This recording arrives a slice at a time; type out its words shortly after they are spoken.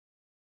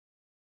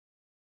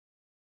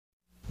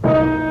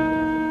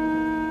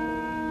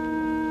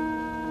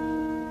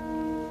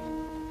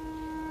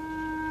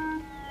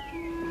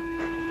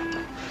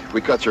If we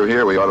cut through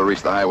here, we ought to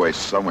reach the highway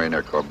somewhere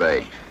near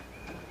Corbeil.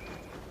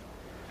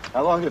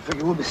 How long do you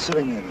figure we'll be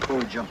sitting there before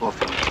we jump off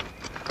here?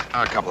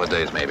 A couple of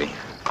days, maybe.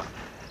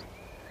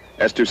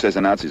 S2 says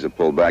the Nazis have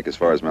pulled back as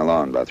far as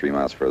Melun, about 3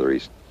 miles further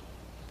east.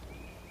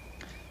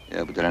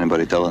 Yeah, but did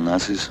anybody tell the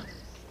Nazis?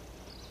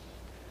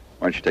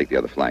 Why don't you take the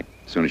other flank?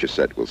 As soon as you're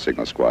set, we'll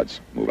signal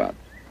squads. Move out.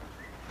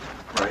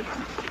 Right.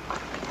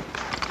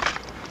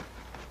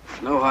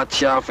 No hot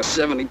chow for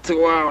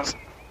 72 hours.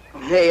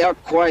 Hey, how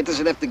quiet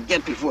does it have to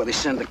get before they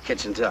send the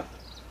kitchens up?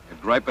 You're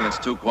griping it's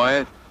too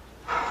quiet?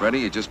 Freddie,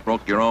 you just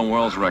broke your own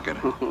world's record.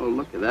 Oh,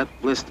 look at that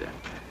blister.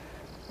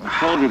 I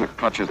told you to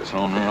cut your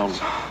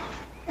toenails.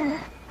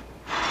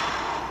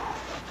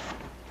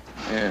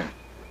 Here.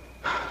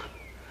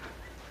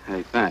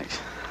 Hey, thanks.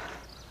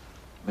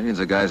 Millions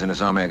of guys in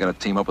this army are gonna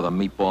team up with a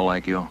meatball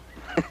like you.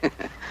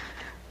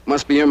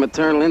 Must be your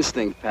maternal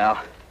instinct, pal.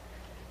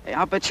 Hey,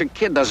 I'll bet your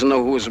kid doesn't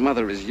know who his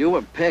mother is, you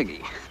or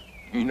Peggy.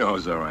 He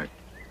knows, all right.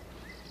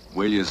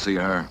 Will you see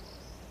her?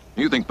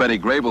 You think Betty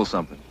Grable's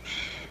something?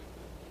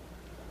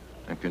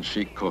 And can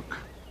she cook?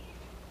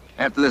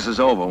 After this is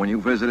over, when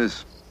you visit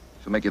us,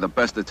 she'll make you the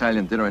best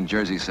Italian dinner in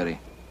Jersey City.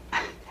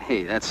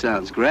 Hey, that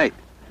sounds great.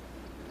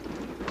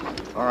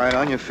 All right,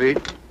 on your feet.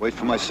 Wait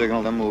for my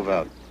signal, then move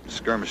out.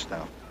 Skirmish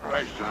now. All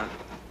right, son.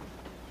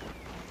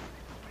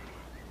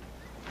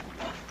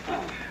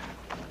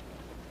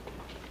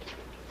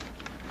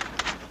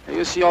 Hey,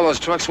 you see all those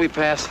trucks we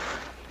passed?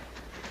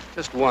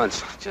 Just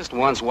once. Just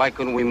once. Why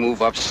couldn't we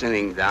move up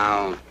sitting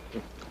down?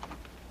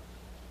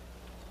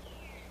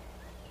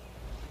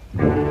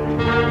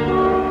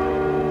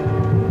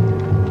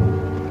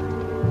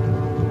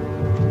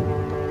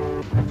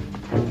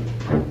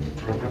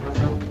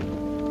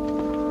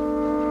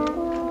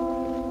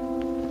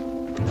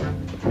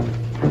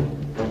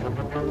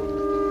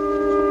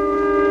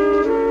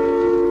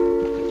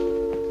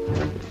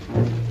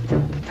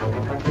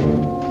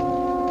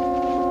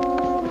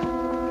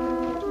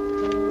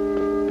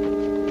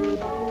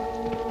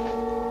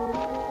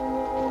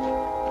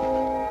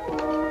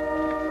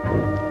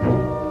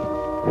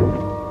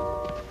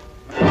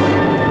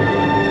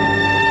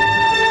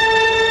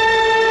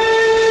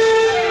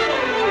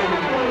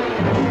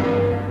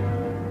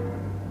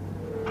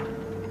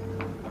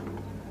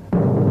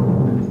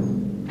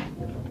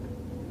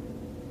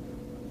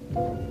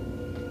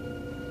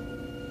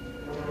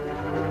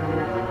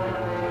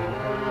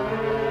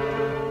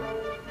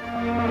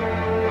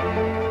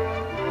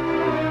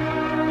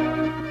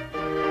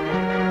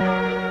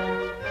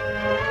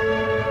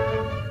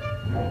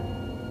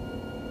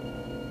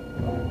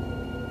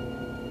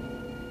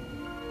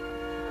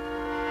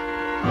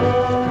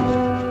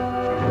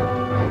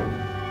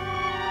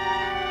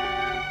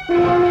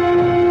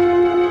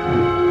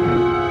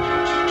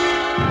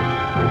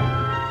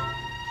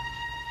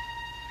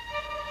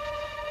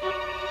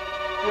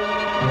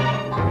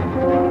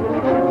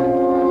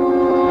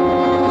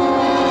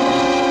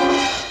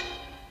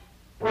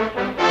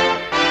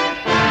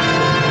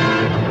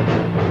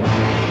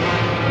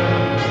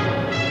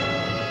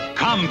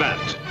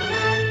 Combat,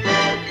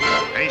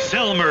 a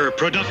Selmer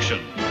production.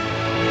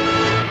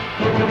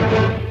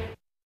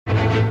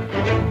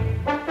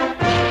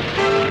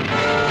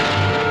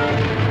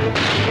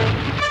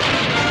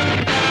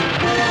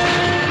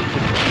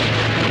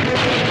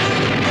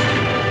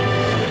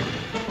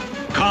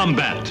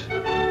 Combat.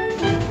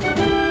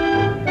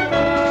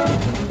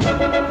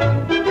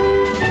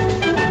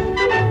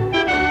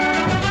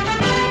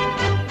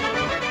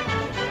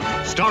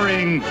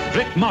 Starring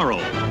Vic Morrow.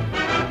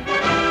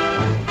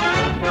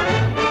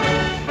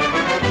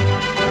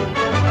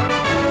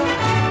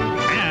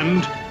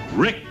 And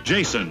Rick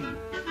Jason.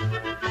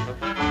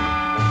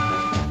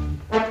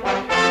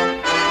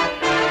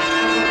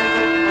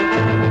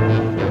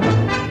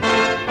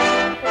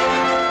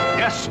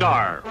 Guest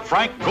star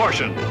Frank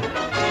Gorshin.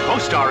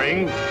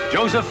 Co-starring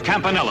Joseph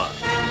Campanella.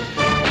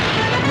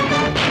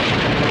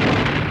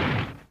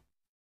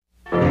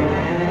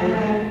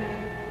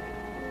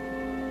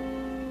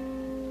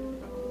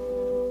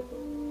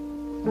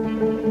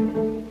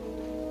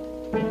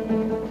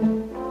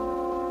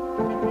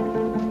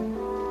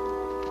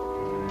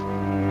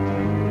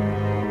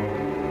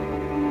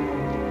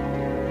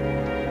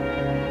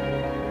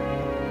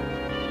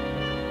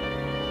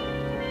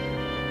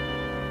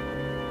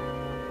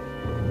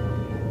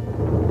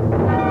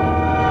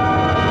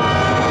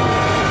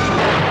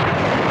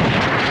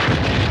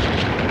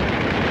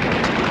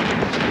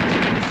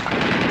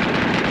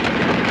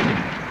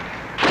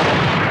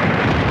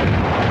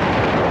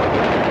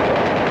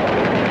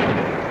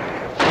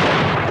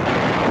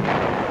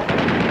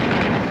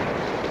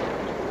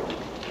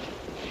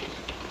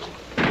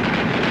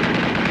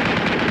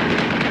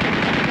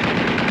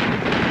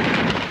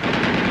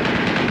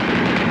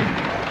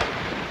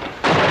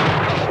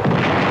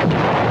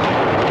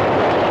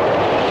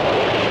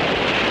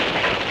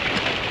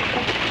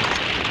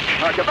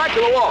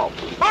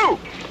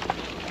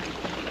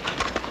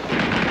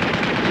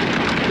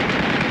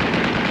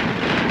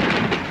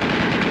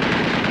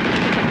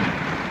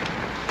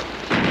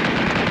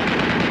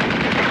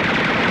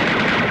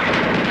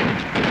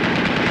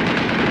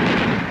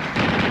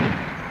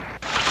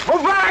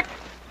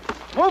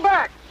 Move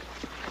back!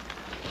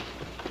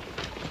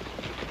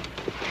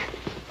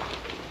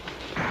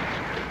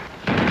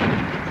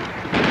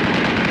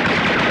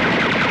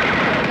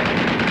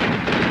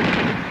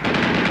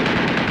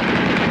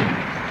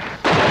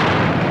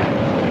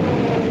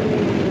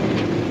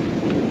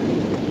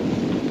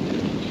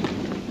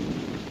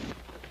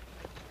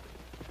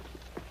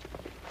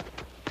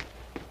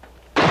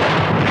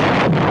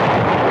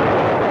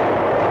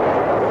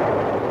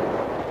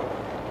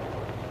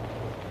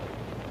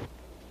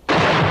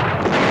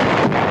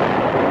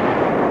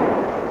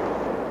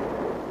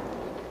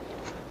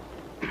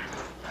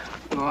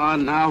 Oh,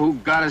 now who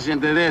got us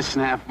into this,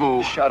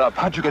 snafu? Shut up.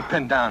 How'd you get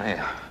pinned down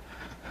here?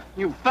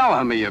 You fell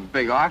on me, you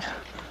big ox.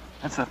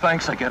 That's the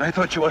thanks I get. I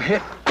thought you were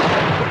hit.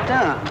 Get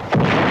down.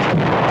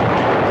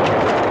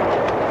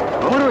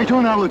 Well, what are we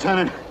doing now,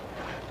 Lieutenant?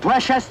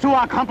 Flash has to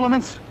our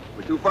compliments.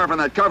 We're too far from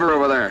that cover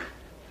over there.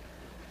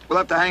 We'll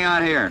have to hang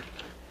on here.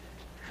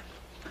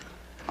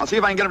 I'll see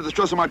if I can get him to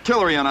throw some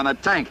artillery on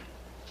that tank.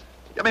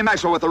 Get me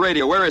Maxwell with the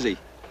radio. Where is he?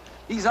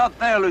 He's out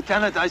there,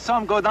 Lieutenant. I saw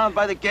him go down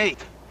by the gate.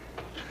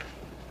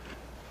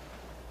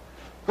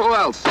 Who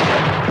else?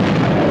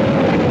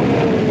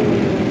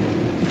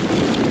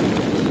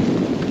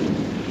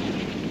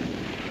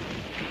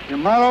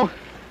 Yamato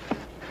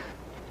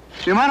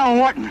and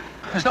Wharton.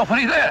 There's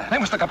nobody there. They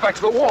must have got back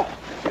to the wall.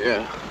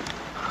 Yeah.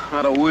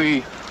 How do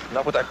we?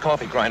 Not with that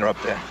coffee grinder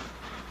up there.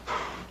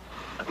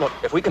 Look,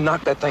 if we can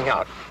knock that thing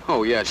out.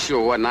 Oh, yeah,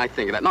 sure. Wasn't I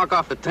thinking that? Knock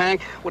off the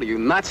tank? What are you,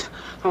 nuts?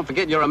 Don't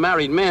forget you're a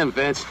married man,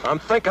 Vince. I'm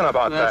thinking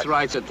about That's that.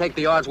 right, so take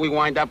the odds we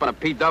wind up in a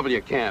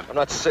PW camp. I'm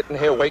not sitting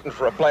here waiting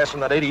for a blast from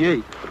that 88.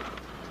 Look,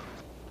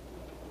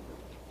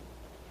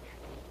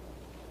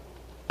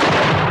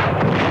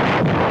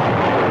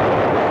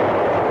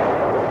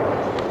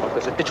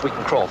 there's a ditch we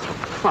can crawl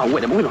through. Oh,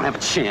 wait a minute. We don't have a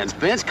chance,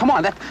 Vince. Come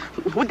on,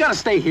 we gotta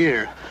stay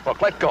here.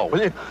 Look, let go,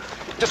 will you?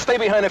 Just stay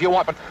behind if you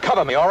want, but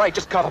cover me, all right?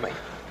 Just cover me.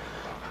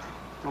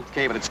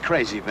 Okay, but it's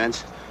crazy,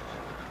 Vince.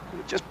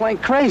 You're just plain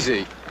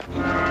crazy.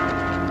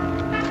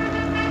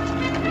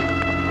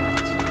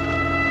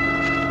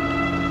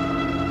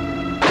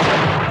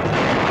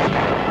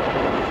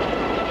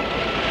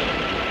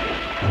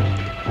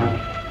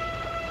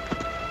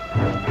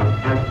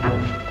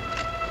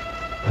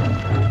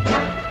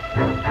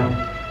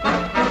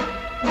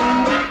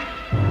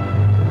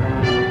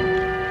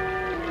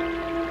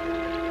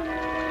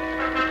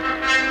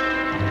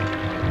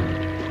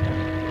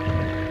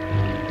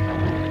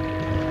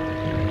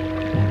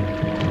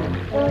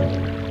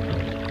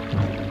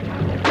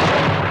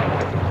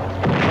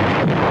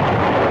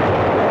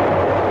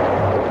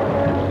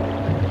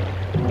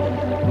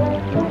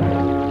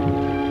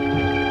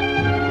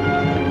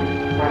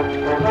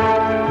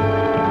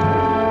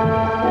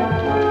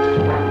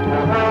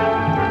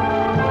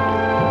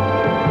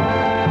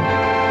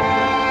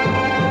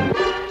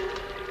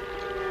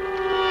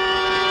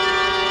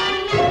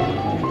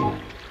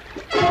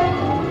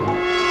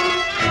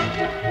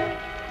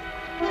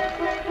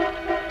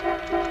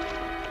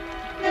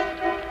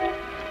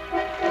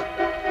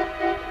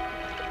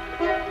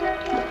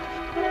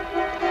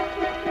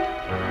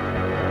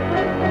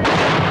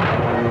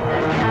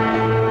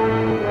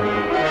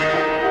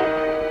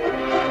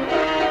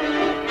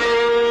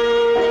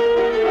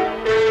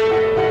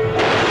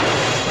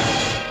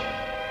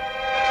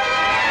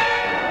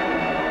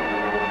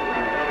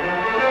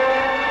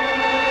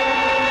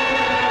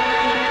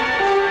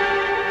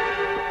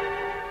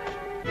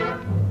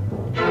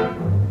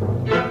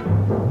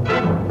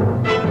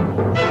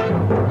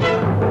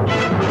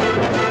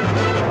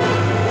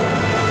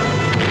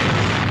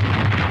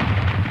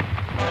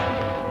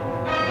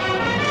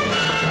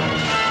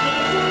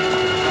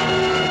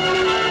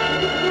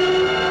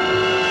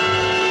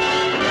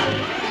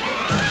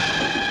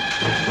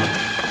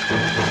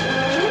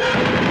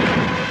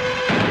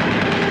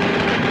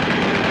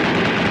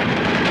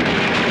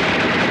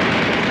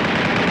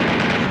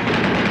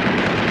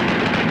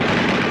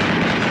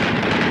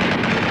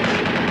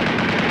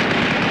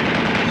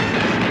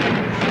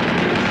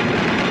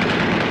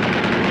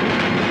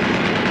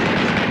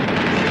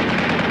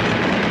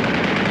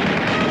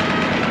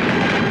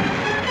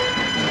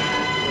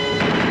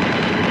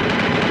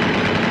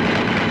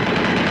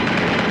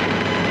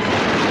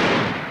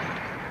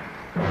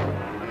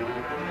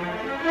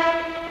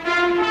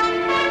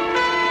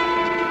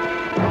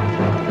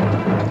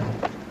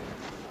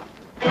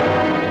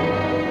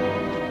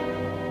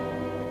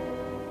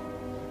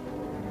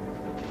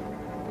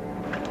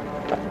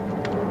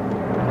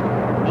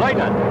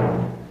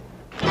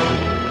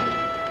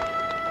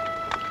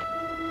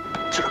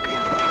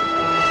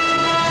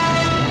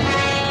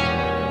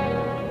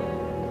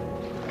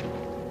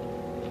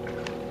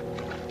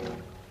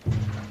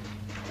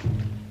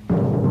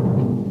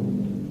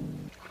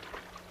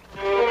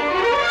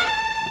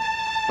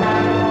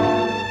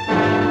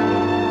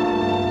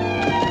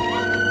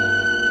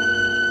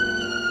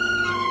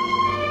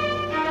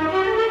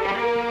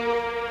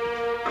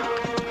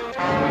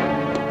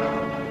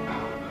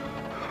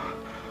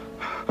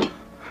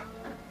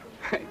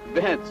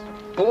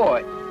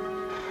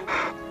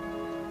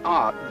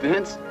 Oh,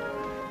 Vince.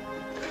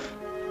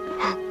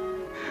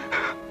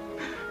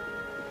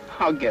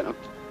 I'll get him.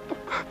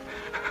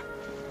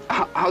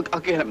 I'll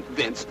get him,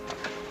 Vince.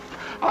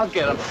 I'll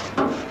get him.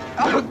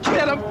 I'll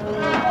get him.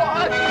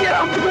 I'll get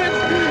him, Vince.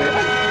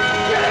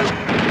 Get him.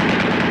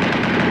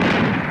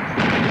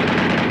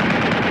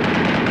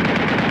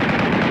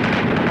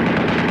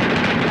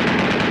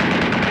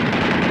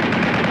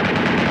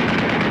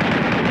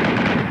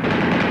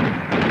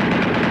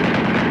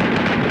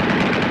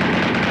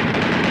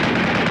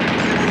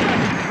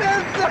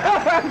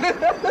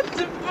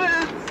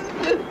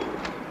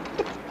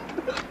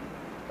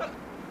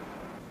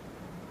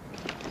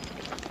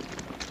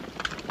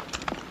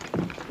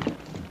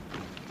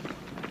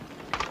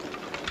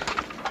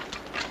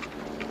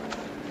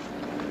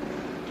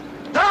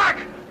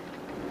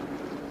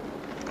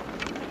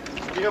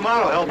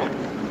 Yamato, help him.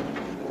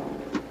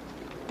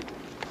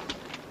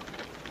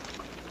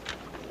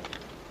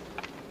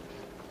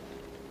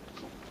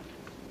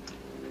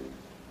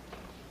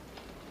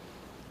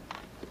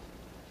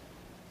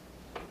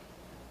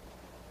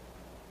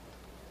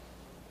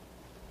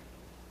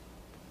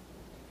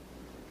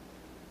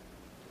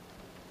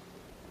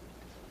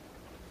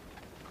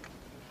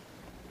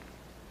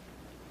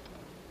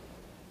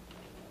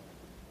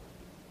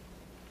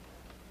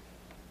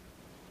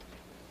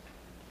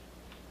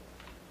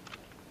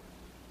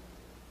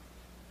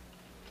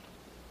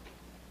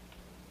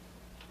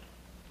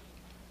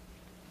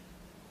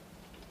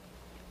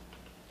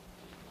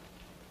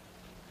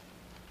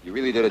 You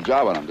really did a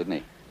job on him, didn't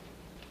he?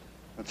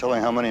 I'm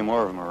telling how many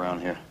more of them are around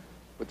here.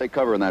 What they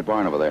cover in that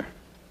barn over there.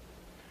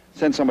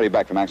 Send somebody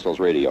back from Maxwell's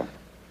radio.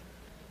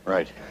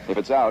 Right. If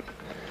it's out,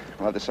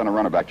 we'll have to send a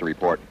runner back to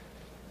report.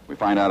 We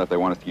find out if they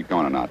want us to keep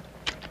going or not.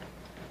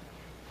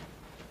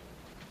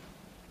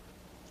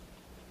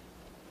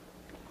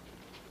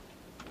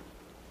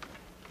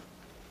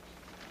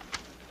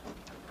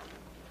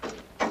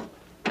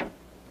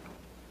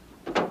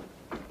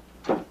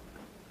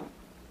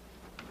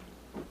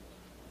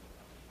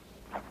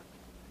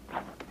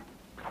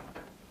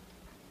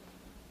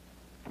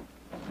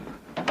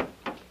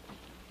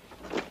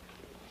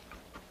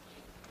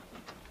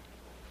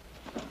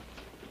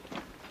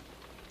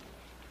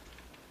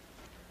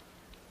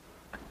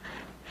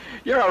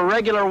 You're a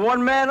regular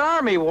one-man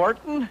army,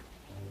 Wharton.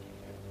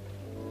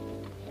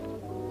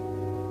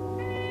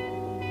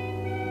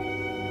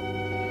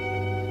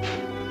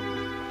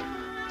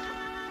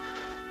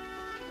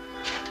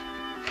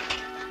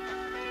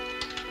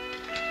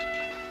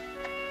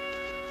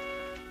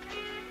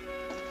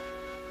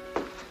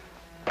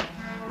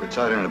 We're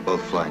tied in at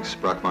both flanks.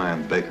 Brockmeyer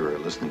and Baker are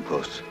listening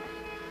posts.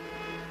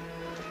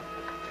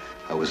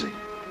 How is he?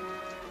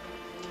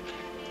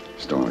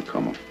 Still in a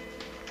coma.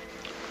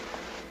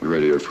 We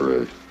radioed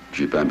for a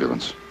Jeep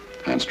ambulance.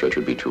 Hand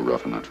stretcher would be too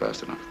rough and not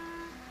fast enough.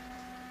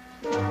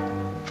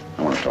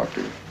 I want to talk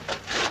to you.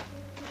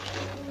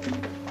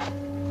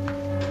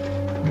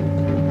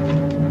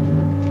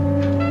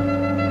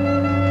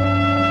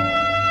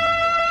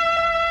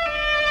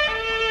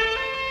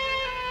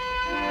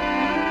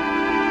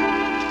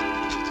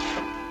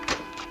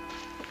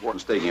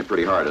 Wharton's taking it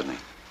pretty hard, isn't he?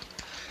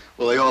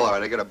 Well, they all are.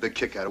 They got a big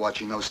kick out of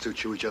watching those two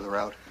chew each other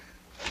out.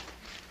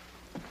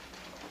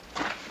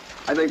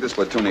 I think this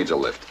platoon needs a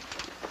lift.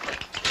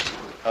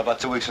 How about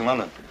 2 weeks in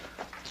London?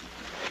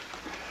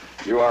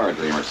 You are a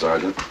dreamer,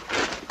 Sergeant.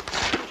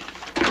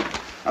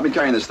 I've been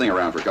carrying this thing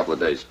around for a couple of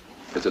days.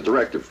 It's a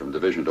directive from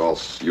division to all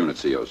unit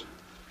COs.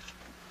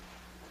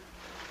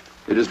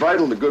 It is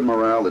vital to good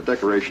morale that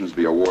decorations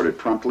be awarded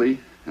promptly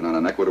and on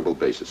an equitable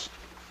basis.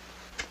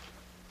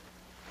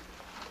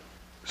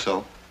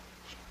 So?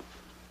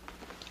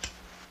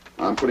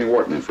 I'm putting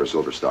Wharton in for a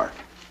Silver Star.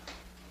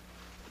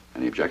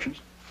 Any objections?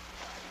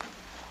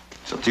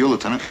 It's up to you,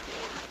 Lieutenant.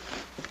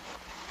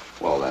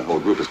 Well, that whole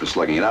group has been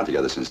slugging it out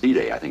together since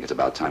D-Day. I think it's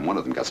about time one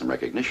of them got some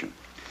recognition.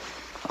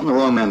 I'm the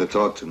wrong man to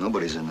talk to.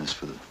 Nobody's in this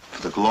for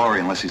the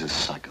glory unless he's a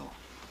psycho.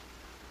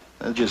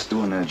 They're just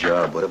doing their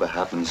job. Whatever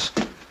happens,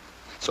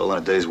 it's all in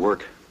a day's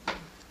work.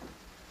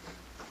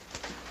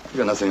 I've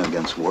got nothing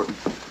against Wharton.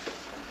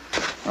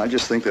 I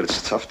just think that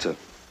it's tough to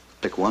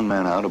pick one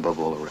man out above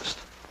all the rest.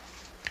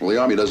 Well, the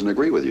Army doesn't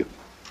agree with you.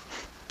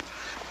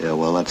 Yeah,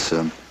 well, that's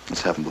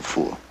happened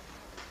before.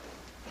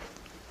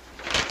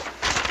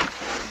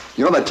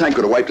 You know, that tank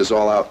could have wiped us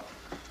all out.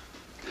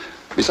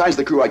 Besides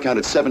the crew, I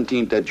counted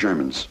 17 dead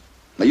Germans.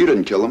 Now, you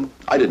didn't kill them.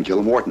 I didn't kill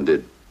them. Wharton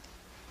did.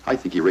 I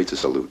think he rates a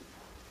salute.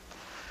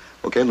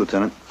 Okay,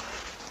 Lieutenant.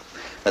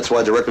 That's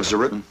why directives are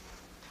written.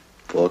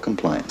 For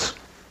compliance.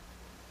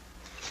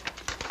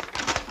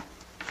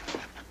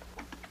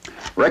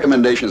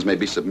 Recommendations may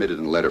be submitted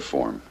in letter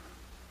form.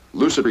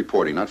 Lucid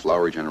reporting, not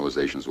flowery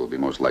generalizations, will be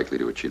most likely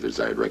to achieve the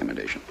desired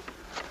recommendation.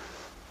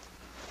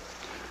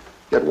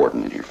 Get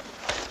Wharton in here.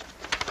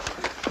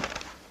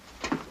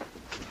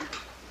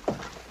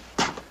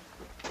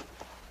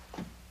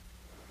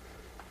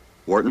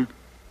 Wharton?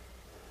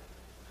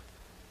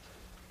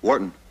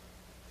 Wharton?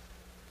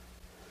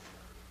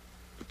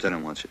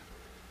 Lieutenant wants you.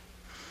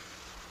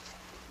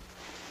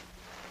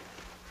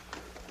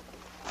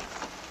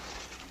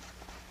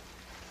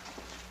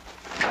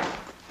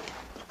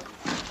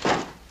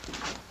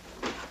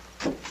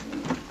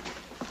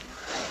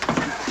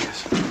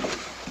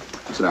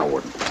 Sit down,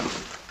 Warden.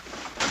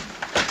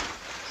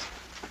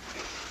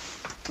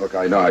 Look,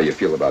 I know how you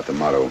feel about the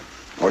motto.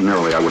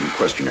 Ordinarily, I wouldn't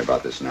question you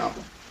about this now,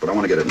 but I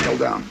want to get it nailed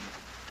down.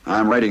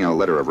 I'm writing a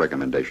letter of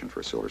recommendation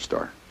for Silver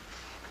Star.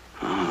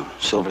 Oh,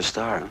 Silver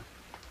Star, huh?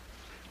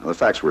 Now, the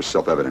facts were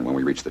self-evident when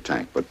we reached the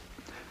tank, but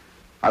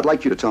I'd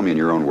like you to tell me in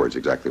your own words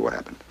exactly what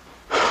happened.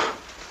 I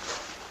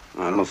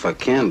don't know if I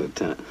can,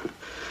 Lieutenant.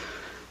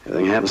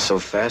 Everything happened so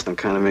fast, I'm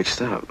kind of mixed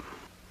up.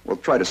 Well,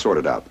 try to sort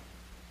it out.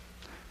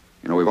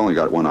 You know, we've only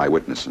got one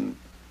eyewitness, and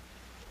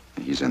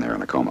he's in there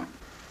in a coma.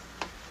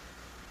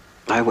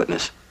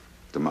 Eyewitness?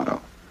 The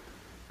motto.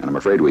 And I'm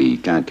afraid we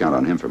can't count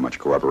on him for much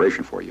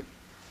cooperation for you.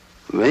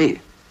 Me?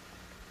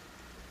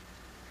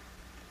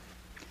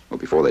 Well,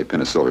 before they pin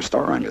a Silver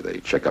Star on you,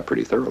 they check up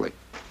pretty thoroughly.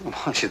 Why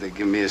don't you they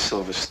give me a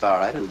Silver Star?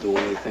 I didn't do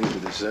anything to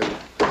deserve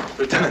it.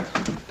 Lieutenant,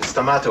 it's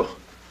D'Amato.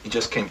 He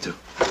just came to.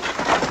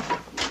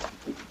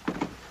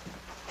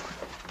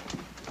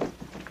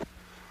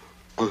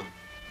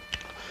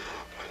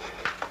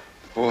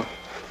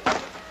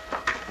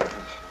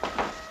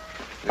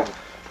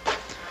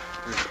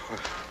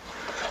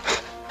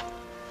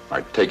 All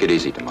right, take it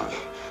easy, D'Amato.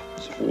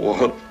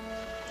 What?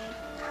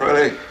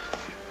 Ready?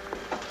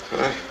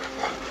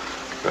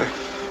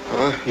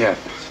 Yeah.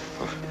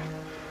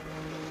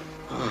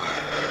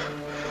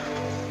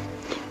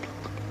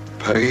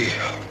 Peggy,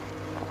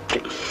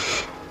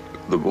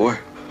 the boy,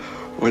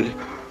 when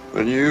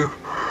you...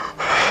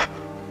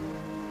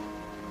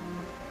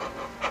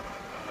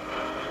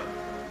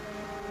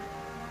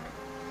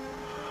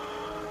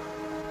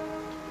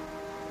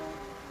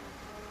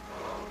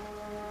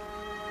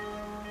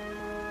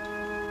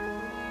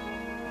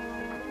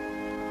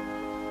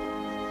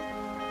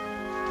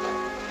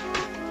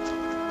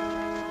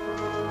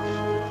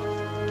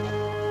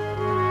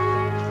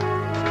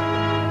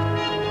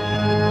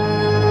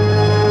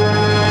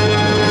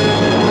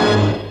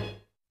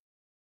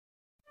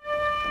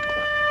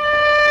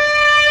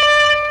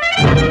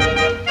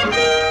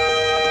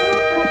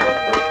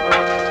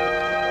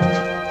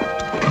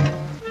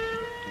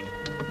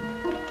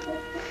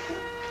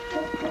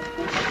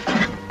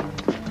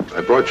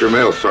 Your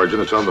mail,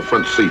 Sergeant. It's on the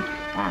front seat.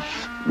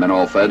 Men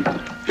all fed?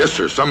 Yes,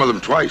 sir. Some of them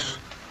twice.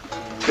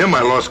 Him I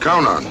lost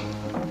count on.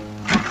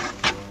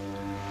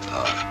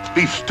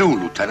 Beef stew,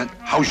 Lieutenant.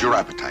 How's your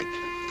appetite?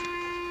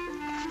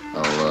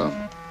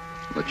 I'll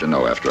let you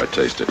know after I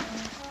taste it.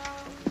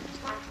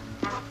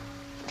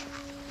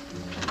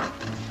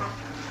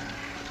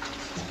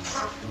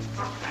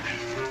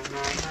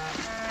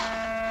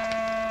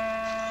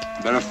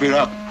 Better feed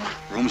up.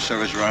 Room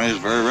service around here is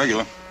very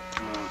regular.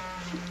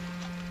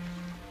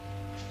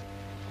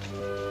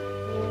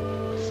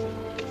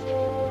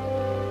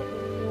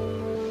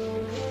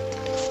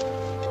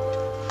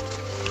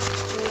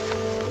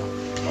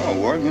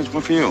 Warden, here's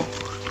one for you.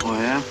 Oh,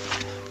 yeah?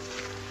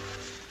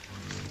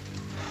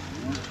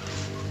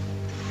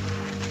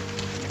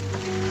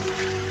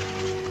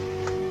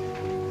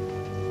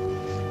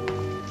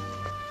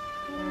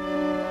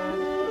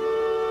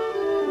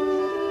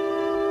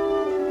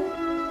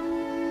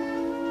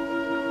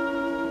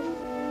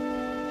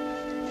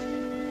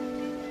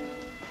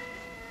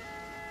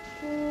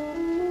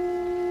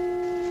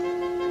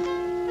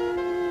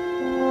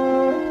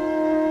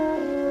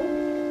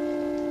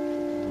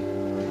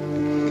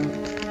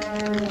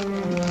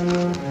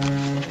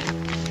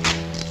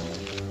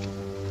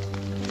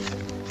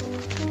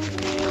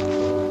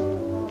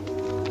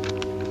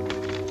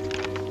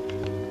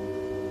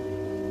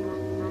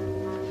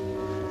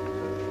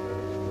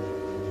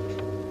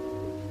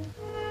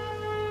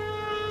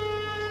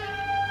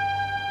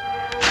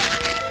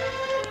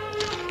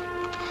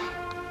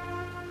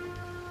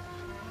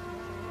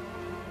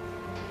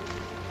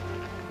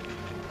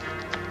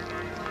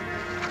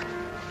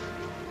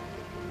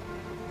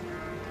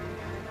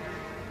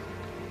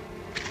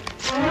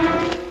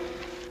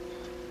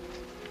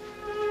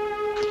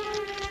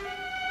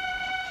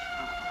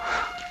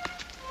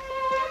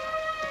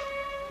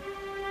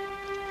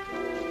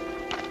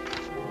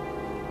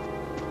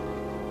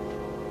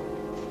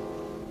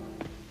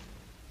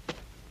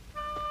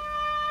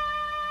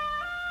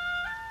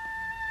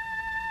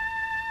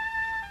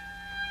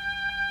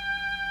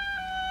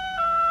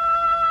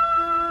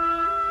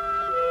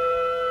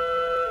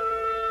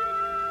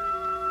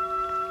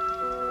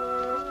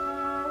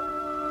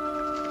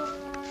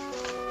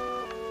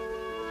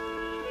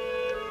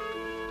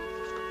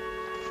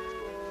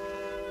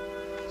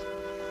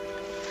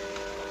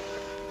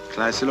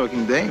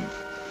 Classy-looking dame.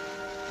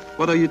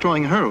 What are you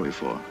throwing her away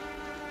for?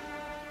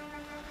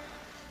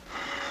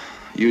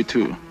 You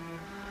too.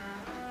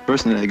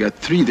 Personally, I got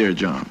 3 dear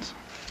Johns.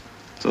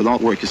 So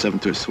don't work yourself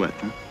into a sweat,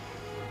 huh?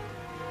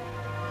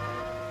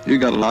 You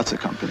got lots of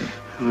company.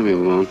 Leave me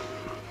alone.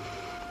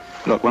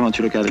 Look, why don't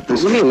you look at it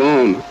this way? Leave me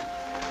alone.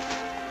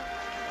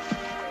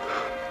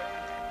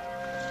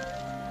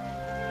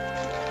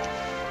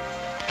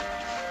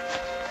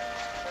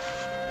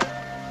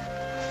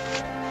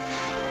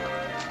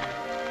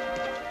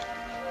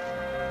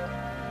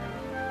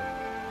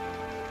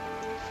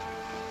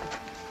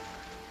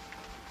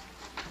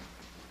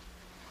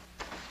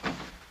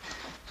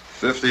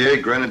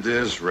 58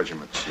 Grenadiers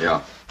Regiment.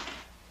 Yeah.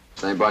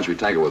 Same bunch we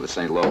tangled with at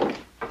St. Lo.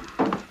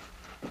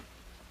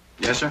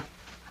 Yes, sir?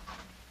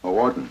 Oh,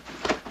 Wharton.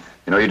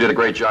 You know, you did a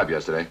great job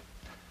yesterday.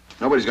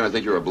 Nobody's going to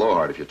think you're a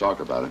blowhard if you talk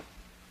about it.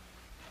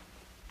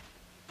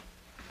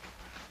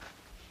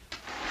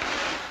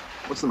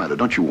 What's the matter?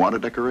 Don't you want a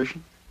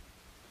decoration?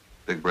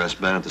 Big brass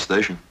band at the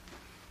station.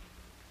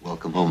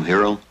 Welcome home,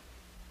 hero.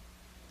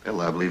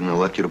 Hell, I believe in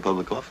elect you to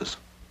public office.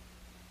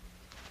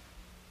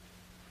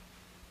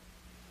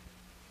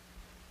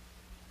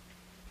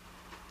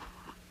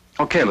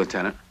 Okay,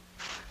 Lieutenant.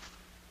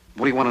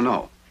 What do you want to know?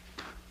 Well,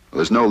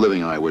 there's no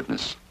living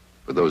eyewitness,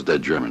 but those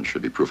dead Germans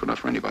should be proof enough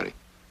for anybody.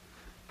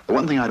 The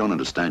one thing I don't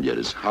understand yet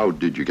is how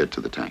did you get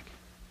to the tank?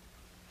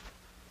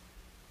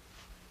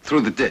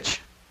 Through the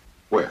ditch.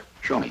 Where?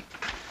 Show me.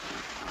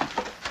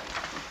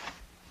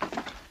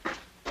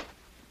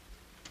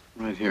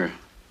 Right here.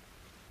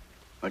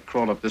 I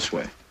crawled up this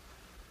way.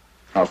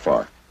 How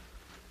far?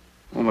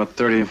 Oh, about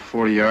 30 or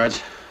 40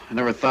 yards. I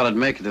never thought I'd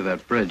make it to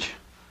that bridge.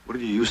 What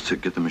did you use to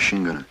get the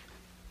machine gunner?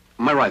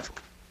 My rifle.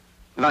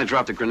 And then I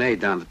dropped a grenade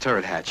down the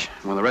turret hatch.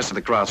 When the rest of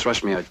the crowd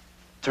rushed me, I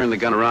turned the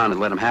gun around and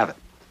let them have it.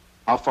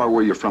 How far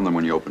were you from them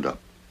when you opened up?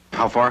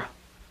 How far?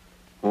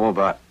 Oh,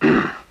 about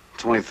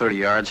 20, 30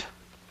 yards.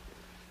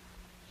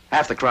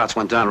 Half the crowds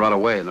went down right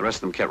away, and the rest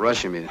of them kept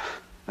rushing me.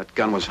 That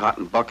gun was hot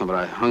and buckling, but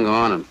I hung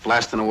on and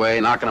blasting away,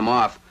 knocking them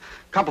off.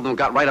 A couple of them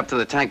got right up to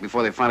the tank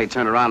before they finally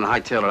turned around and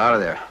hightailed it out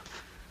of there.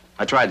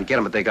 I tried to get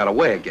them, but they got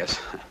away, I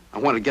guess. I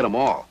wanted to get them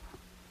all.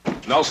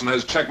 Nelson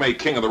has checkmate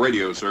king of the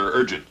radio, sir.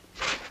 Urgent.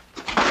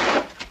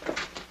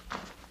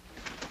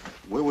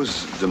 Where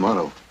was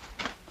D'Amato?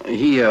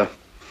 I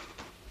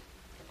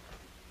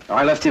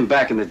left him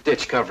back in the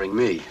ditch covering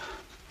me.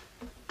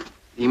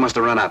 He must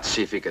have run out to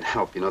see if he could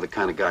help. You know the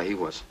kind of guy he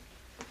was.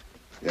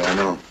 Yeah, I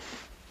know.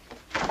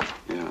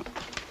 Yeah.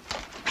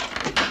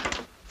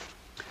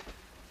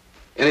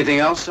 Anything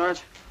else,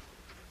 Sarge?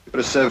 You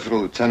better save it for the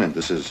lieutenant.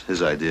 This is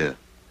his idea.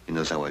 He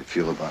knows how I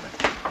feel about it.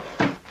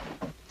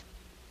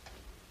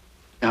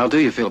 How do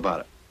you feel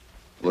about it?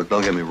 Look,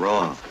 don't get me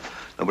wrong.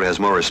 Nobody has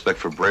more respect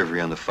for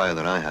bravery under fire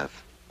than I have.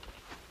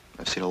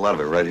 I've seen a lot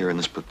of it right here in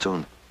this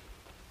platoon.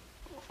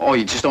 Oh,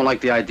 you just don't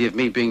like the idea of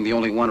me being the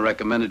only one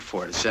recommended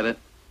for it, is that it?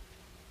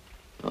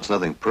 No, it's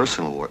nothing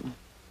personal, Wharton.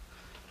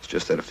 It's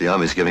just that if the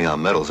Army's giving out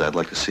medals, I'd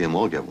like to see them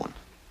all get one.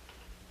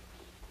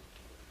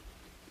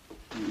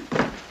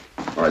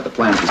 All right, the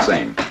plan's the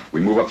same. We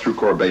move up through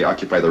Corbeil,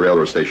 occupy the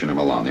railroad station in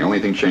Milan. The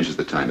only thing changes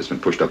the time. It's been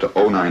pushed up to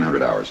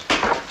 0900 hours.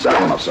 Saddle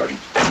them up, Sergeant.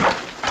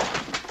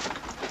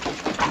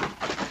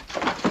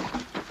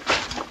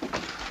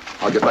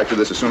 I'll get back to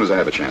this as soon as I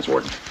have a chance,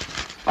 Wharton.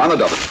 On the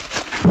double.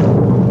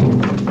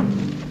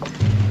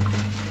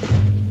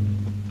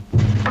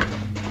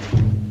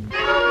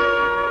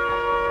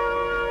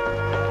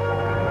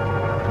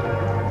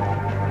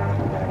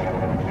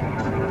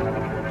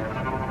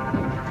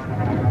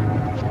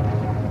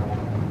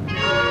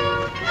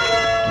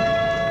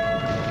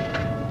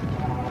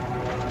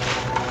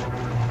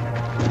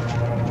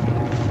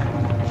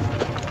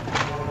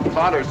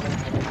 Saunders.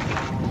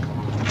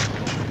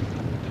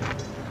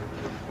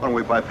 Why don't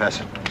we bypass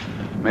it?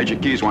 Major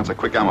Keyes wants a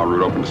quick ammo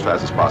route opened as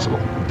fast as possible.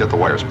 Get the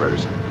wire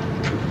spreaders.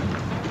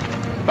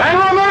 Bang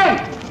on in!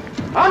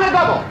 On the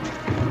double!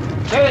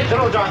 Say it,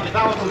 Joe John, you're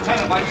down with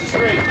Lieutenant by the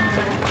street.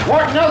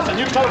 Ward Nelson,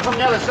 you come from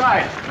the other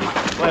side.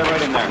 Play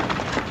right in there.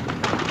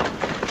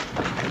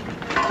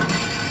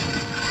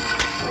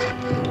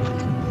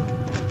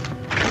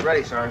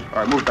 Ready, Sergeant. All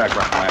right, move back,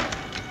 Rockland.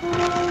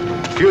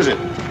 Fuse it.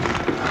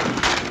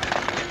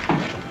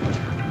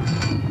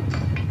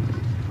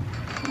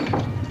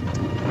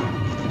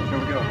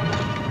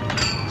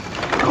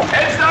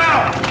 Heads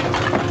down!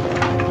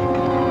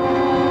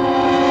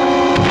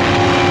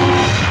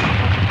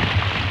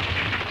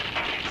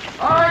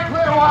 All right,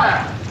 clear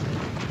wire.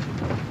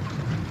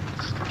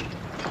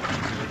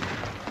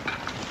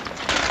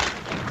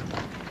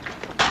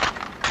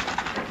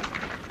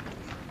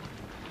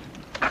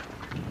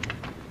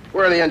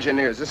 Where are the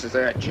engineers? This is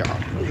their job.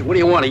 Hey, what do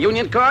you want, a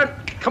union card?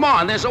 Come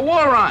on, there's a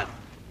war on.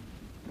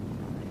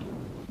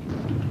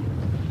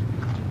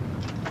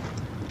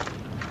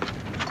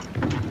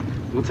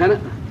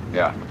 Lieutenant?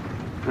 Yeah.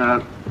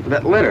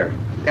 That letter,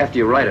 after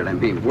you write it, I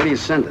mean, where do you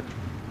send it?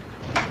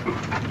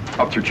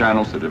 Up through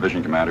channels to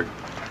division commander.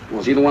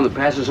 Was he the one that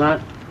passes on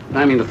it?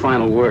 I mean the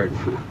final word.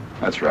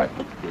 That's right.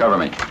 Cover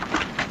me.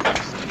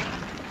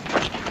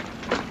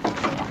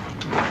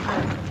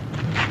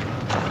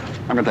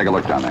 I'm gonna take a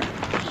look down there.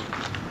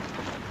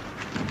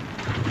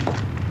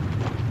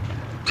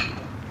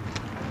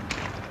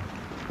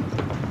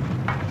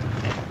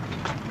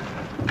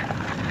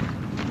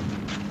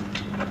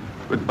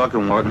 Good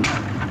bucking, Wharton.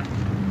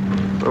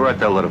 We'll write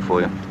that letter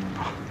for you.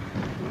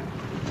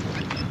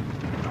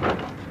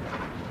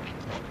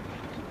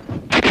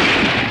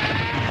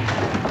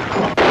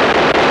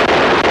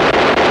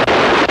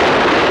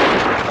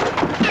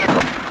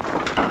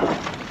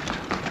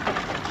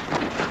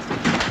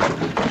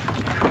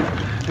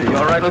 You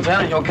all right,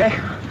 Lieutenant? You okay?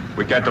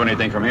 We can't do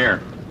anything from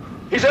here.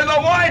 He's in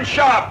the wine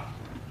shop.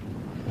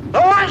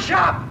 pawn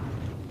shop!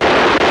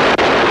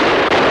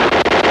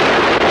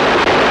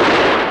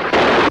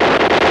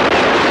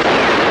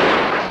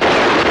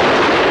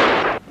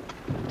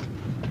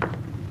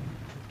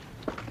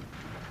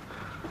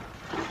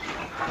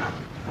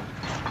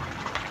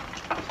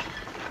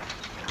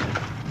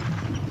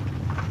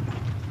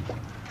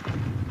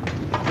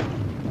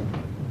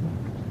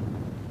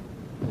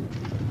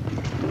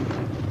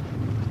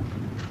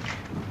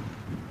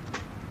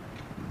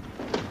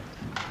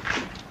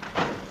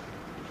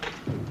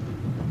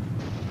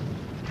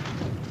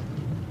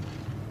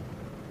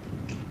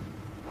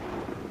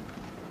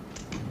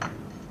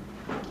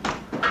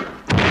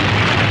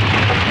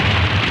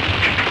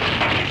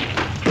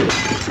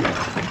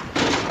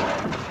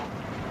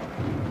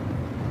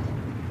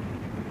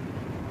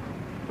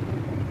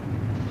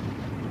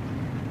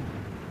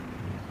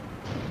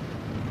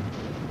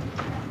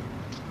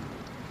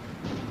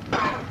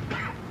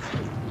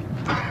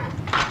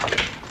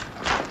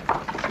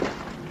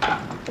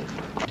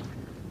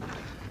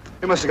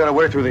 You must have got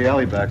away through the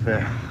alley back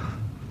there.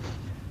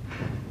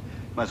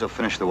 Might as well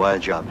finish the wire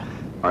job.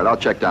 All right, I'll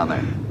check down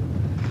there.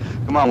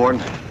 Come on,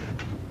 Warden.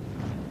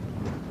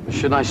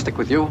 Shouldn't I stick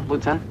with you,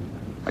 Lieutenant?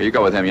 Oh, you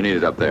go with him. You need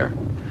it up there.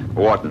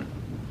 Wharton,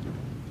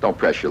 don't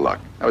press your luck.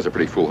 That was a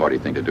pretty foolhardy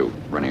thing to do,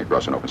 running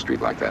across an open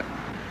street like that.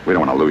 We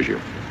don't want to lose you.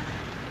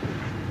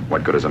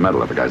 What good is a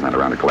medal if a guy's not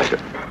around to collect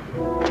it?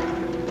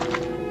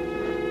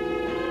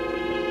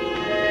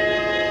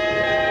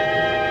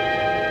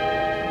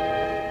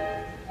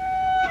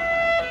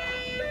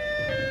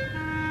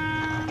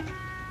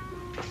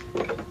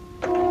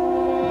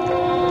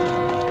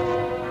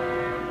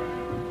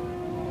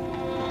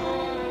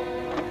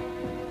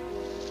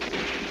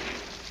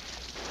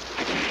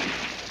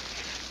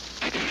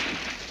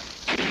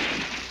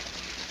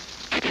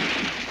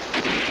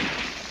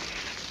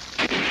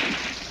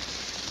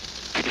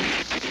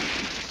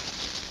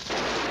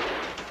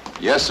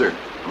 Yes, sir.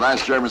 The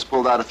last Germans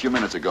pulled out a few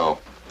minutes ago.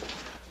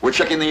 We're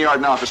checking the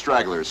yard now for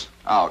stragglers.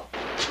 Out.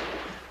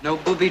 No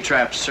booby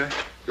traps, sir.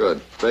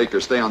 Good.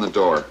 Baker, stay on the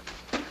door.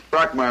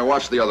 Brockmeyer,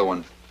 watch the other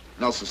one.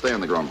 Nelson, stay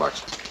on the grown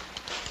box.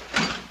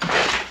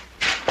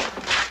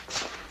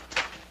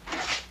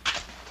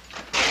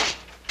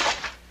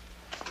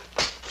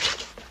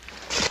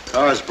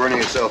 Car's burning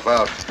itself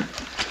out.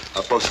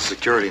 I'll post the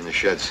security in the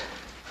sheds.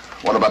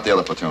 What about the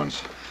other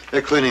platoons?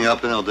 They're cleaning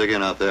up and they'll dig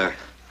in out there.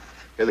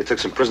 Yeah, they took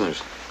some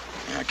prisoners.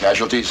 Yeah,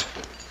 casualties?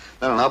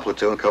 Not an our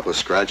platoon, a couple of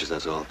scratches,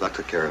 that's all. Doc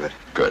took care of it.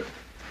 Good.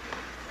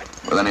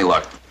 With any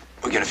luck,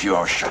 we'll get a few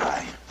hours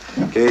shy.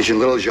 Gage and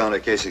Littlejohn are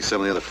casing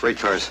some of the other freight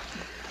cars,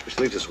 which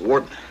leaves us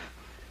Wharton.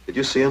 Did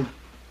you see him?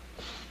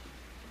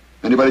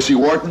 Anybody see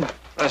Wharton?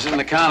 That's isn't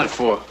accounted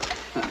for.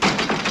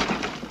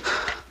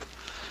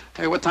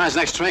 Hey, what time's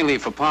the next train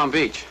leave for Palm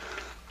Beach?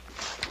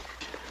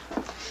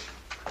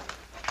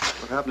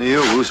 What happened to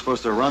you? We were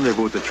supposed to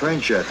rendezvous at the train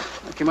shed.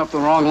 I came up the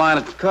wrong line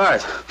of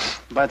cars.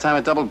 By the time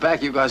I doubled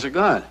back, you guys are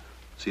gone.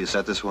 So you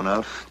set this one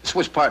out?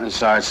 Switch partners,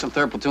 Sarge. Some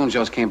third platoon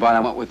Joes came by and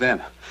I went with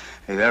them.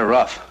 Hey, they're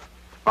rough.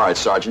 All right,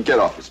 Sergeant, get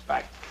off his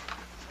back.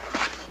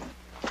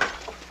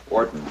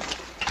 Wharton,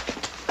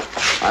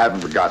 I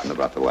haven't forgotten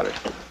about the letter.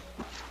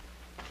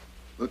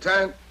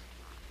 Lieutenant?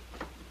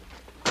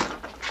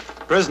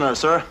 Prisoner,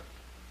 sir.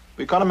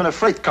 We caught him in a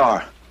freight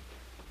car.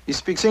 He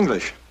speaks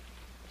English.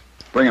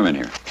 Bring him in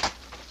here.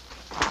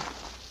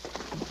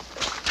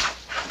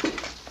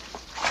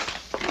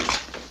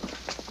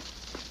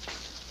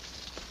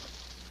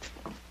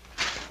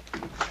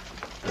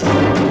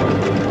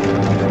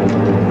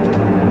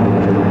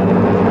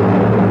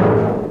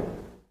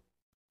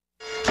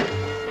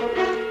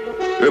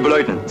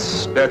 Oberleutnant,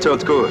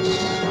 Bertolt Kurs.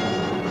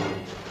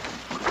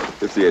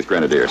 58th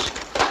Grenadiers.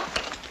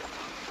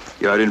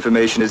 Your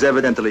information is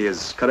evidently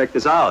as correct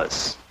as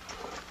ours.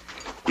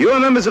 You are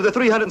members of the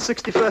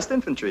 361st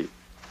Infantry.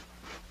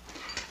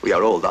 We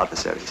are old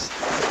adversaries.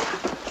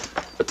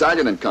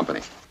 Battalion and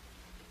company.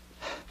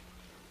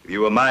 If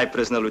you were my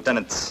prisoner,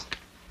 Lieutenant,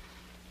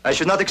 I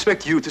should not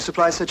expect you to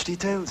supply such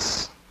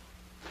details.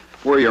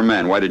 Where are your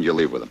men? Why didn't you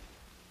leave with them?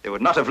 They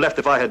would not have left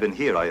if I had been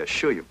here, I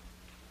assure you.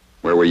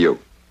 Where were you?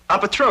 On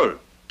patrol.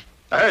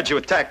 I heard you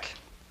attack.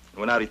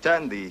 When I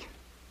returned, the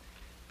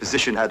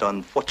position had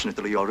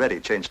unfortunately already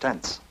changed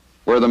hands.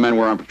 Where the men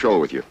were on patrol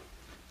with you?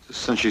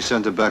 Since she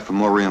sent it back for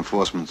more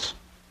reinforcements.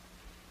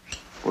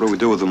 What do we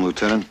do with them,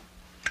 Lieutenant?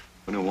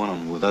 We don't want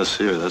them with us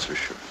here, that's for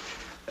sure.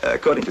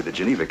 According to the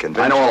Geneva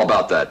Convention... I know all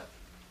about that.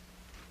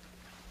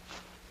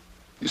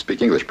 You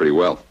speak English pretty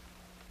well.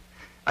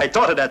 I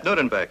taught it at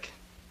Nuremberg.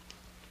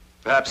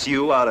 Perhaps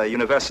you are a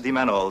university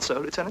man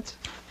also, Lieutenant?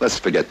 Let's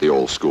forget the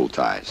old school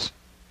ties.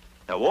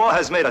 Now, war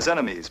has made us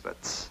enemies,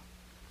 but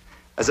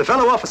as a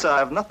fellow officer, I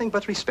have nothing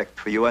but respect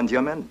for you and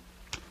your men.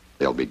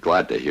 They'll be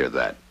glad to hear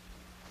that.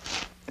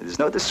 It is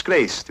no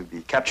disgrace to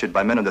be captured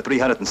by men of the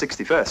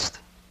 361st.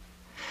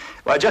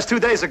 Why, just 2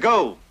 days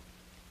ago,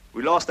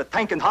 we lost a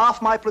tank and half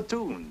my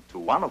platoon to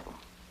one of them.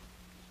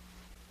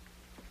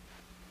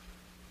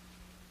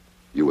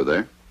 You were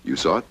there? You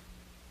saw it?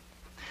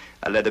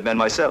 I led the men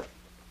myself.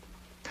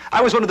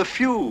 I was one of the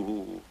few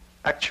who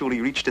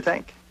actually reached the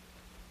tank.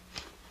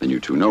 Then you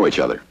two know each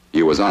other.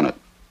 He was on it.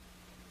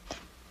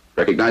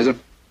 Recognize him?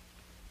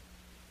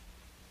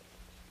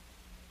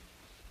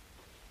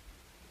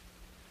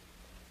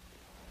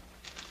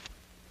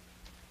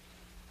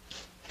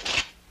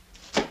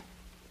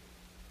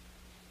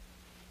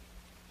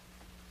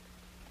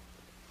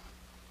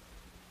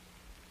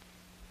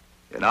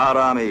 In our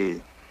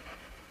army,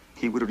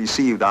 he would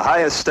receive the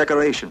highest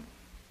decoration,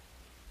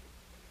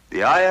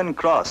 the Iron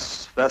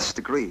Cross, first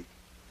degree.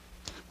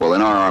 Well,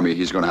 in our army,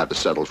 he's going to have to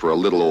settle for a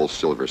little old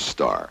silver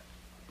star.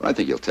 But I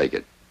think he'll take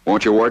it.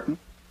 Won't you, Wharton?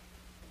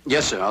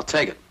 Yes, sir, I'll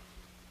take it.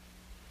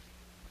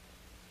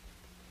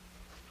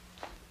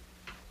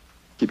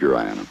 Keep your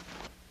eye on him.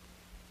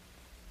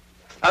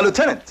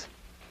 Lieutenant.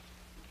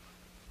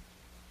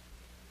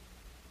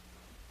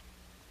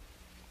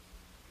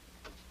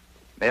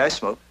 May I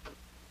smoke?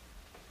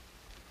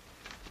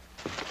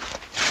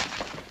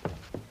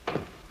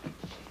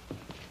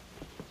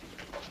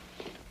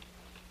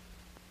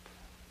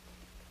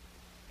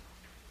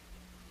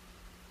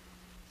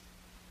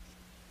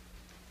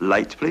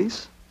 Light,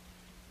 please.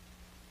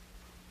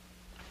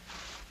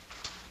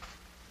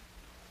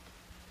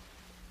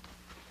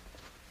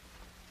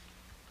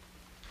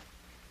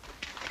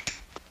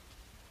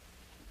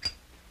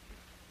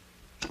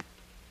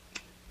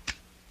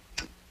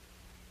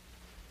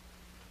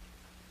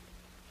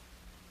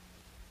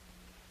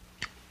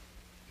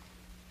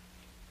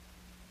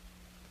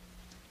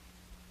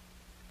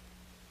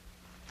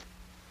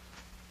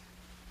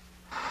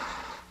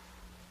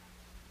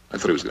 I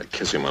thought he was going to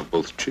kiss him on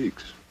both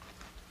cheeks.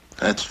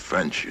 That's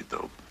French, you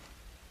dope.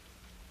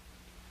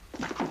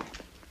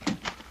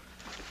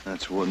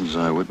 That's Wharton's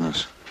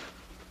eyewitness.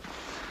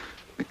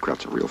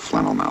 McCraut's a real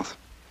flannel mouth.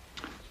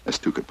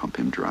 S2 could pump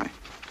him dry.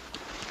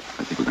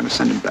 I think we're going to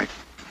send him back.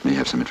 May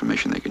have some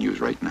information they can use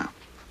right now.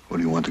 What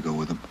do you want to go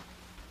with him?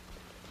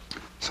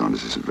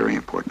 Saunders, this is very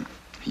important.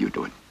 You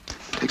do it.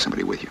 Take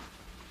somebody with you.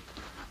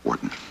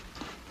 Wharton,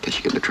 in case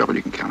you get into trouble,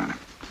 you can count on him.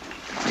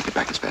 Make it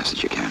back as fast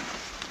as you can.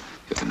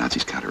 If the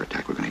Nazis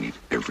counterattack, we're going to need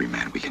every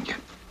man we can get.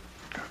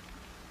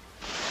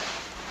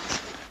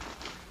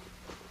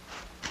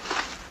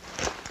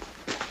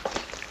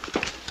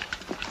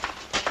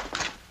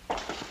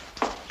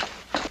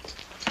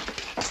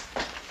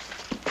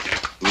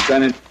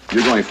 Lieutenant,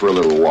 you're going for a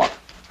little walk.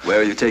 Where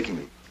are you taking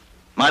me?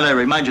 Might I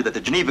remind you that the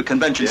Geneva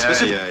Convention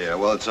specifically... Yeah.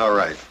 Well, it's all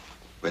right.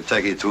 We're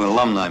taking you to an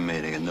alumni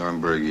meeting in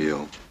Nuremberg,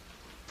 you.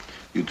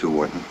 You too,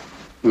 Wharton.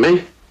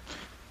 Me?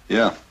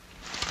 Yeah.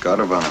 Guard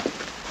of honor.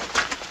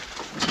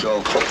 Let's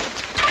go.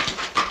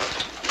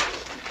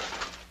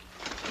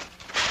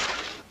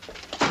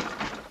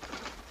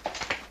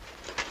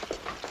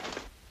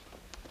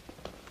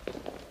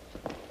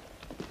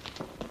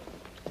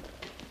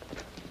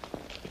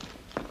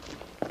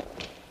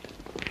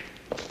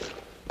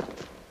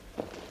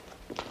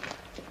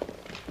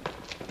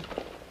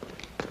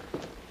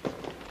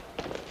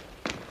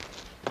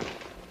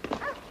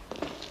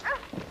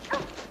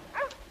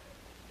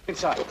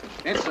 Inside.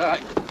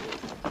 Inside.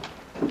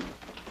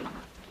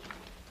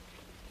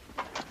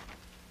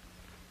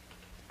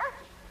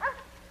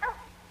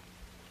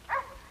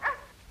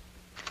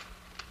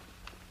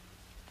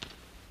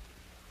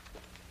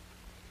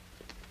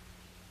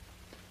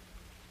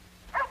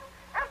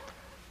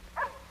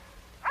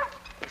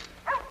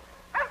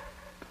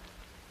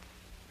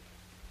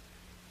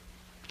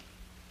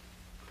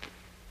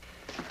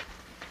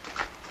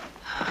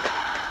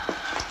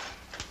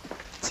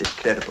 It's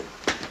incredible.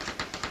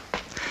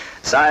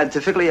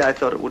 Scientifically, I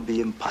thought it would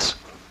be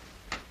impossible.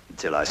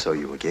 Until I saw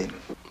you again.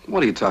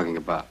 What are you talking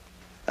about?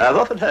 I've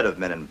often heard of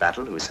men in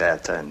battle whose hair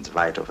turns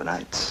white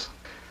overnight.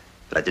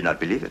 But I did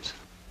not believe it.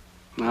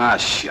 Ah,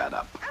 shut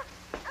up.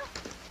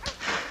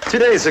 2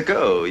 days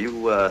ago, you,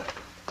 were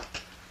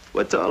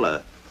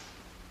taller.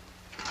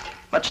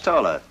 Much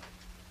taller.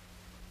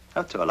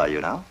 How tall are you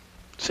now?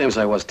 Same as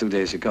I was 2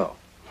 days ago.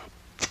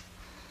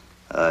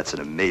 It's an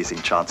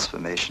amazing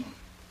transformation.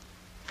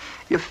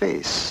 Your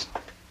face.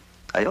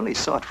 I only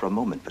saw it for a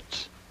moment,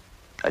 but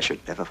I should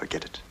never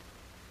forget it.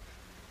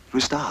 It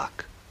was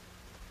dark,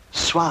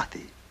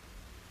 swarthy,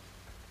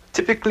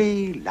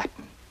 typically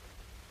Latin.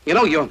 You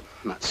know, you're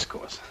not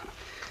scores.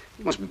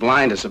 You must be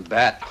blind as a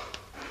bat.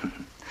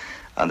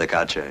 On the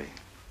contrary,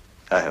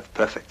 I have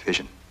perfect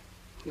vision.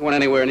 You weren't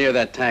anywhere near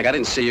that tank. I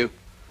didn't see you.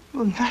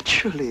 Well,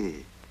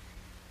 naturally.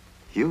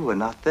 You were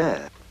not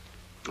there.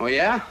 Oh,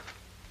 yeah?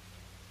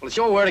 Well, it's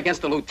your word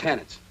against the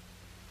lieutenant's.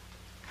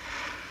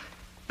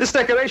 This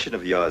decoration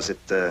of yours,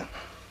 it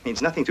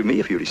means nothing to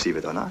me if you receive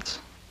it or not.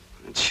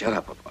 And shut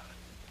up about it.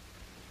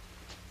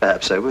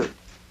 Perhaps I will.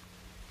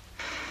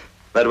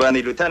 But when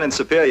the lieutenant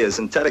superiors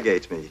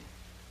interrogate me,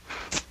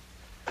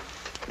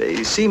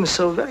 they seem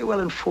so very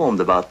well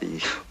informed about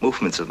the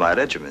movements of my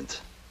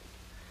regiment.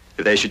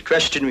 If they should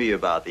question me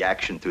about the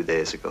action 2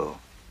 days ago,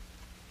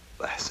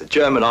 well, as a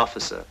German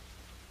officer,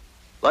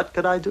 what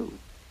could I do?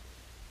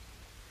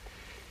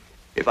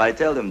 If I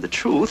tell them the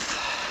truth,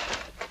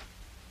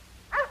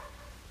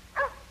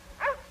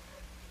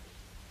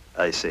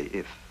 I say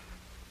if.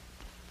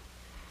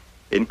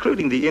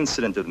 including the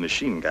incident of the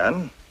machine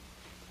gun,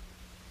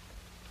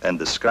 and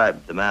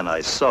described the man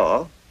I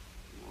saw.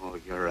 Oh,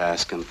 you're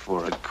asking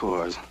for it,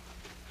 Coors.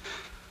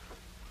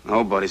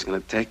 Nobody's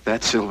gonna take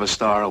that Silver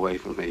Star away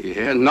from me, you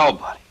hear?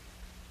 Nobody.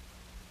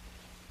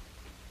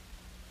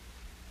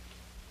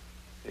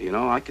 You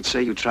know, I could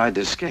say you tried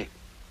to escape.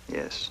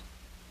 Yes.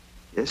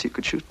 Yes, you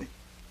could shoot me.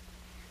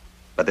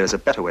 But there's a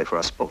better way for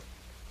us both.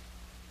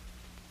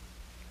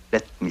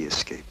 Let me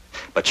escape.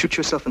 But shoot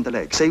yourself in the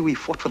leg. Say we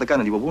fought for the gun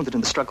and you were wounded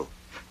in the struggle.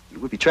 You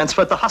would be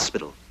transferred to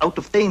hospital, out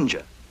of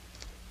danger.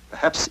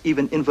 Perhaps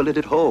even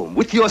invalided home,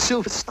 with your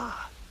Silver Star.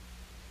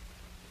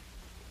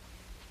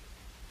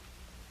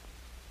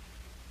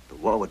 The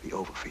war would be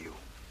over for you.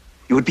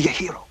 You would be a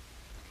hero.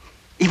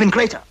 Even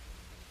greater.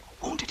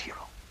 A wounded hero.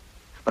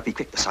 But be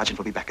quick, the sergeant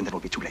will be back and then it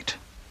will be too late.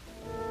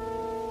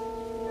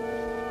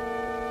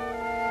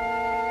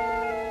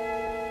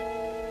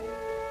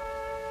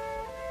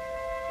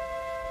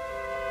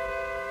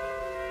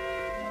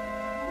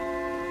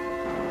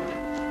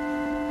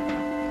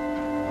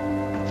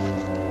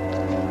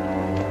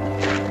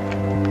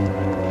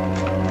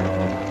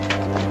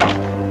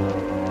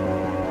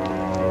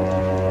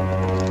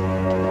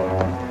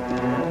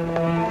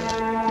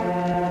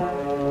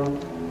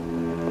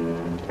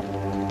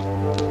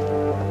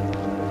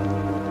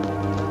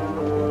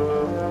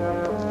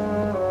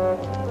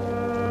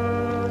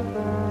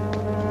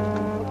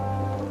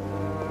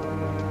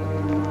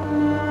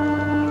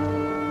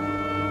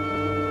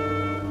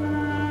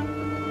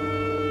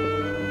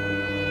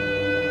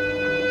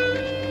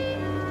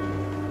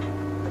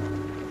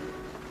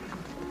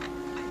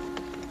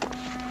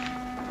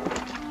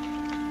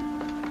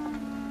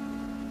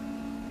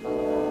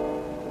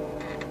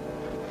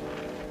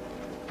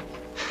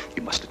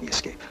 You must let me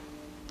escape.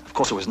 Of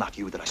course, it was not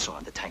you that I saw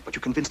in the tank, but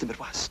you convinced him it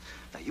was.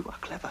 Now, you are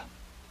clever.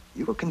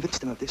 You will convince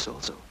him of this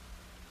also.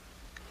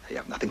 You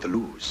have nothing to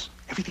lose,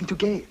 everything to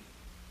gain,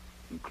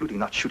 including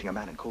not shooting a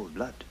man in cold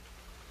blood.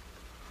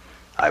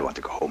 I want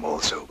to go home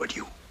also, but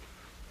you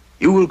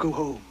will go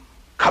home,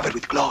 covered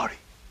with glory.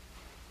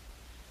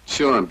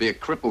 Sure, and be a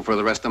cripple for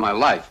the rest of my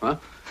life, huh?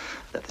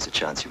 That is a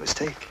chance you must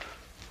take.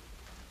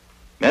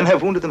 Men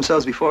have wounded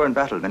themselves before in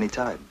battle many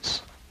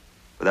times,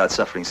 without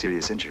suffering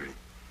serious injury.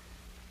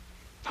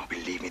 Now,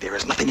 believe me, there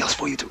is nothing else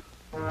for you to.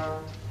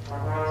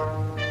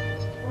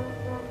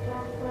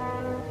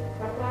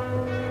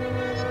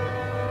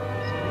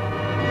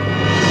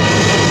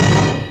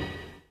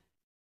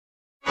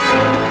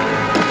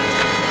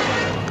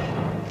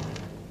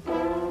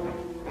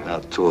 Now,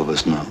 two of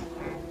us know.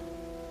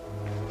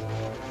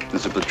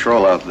 There's a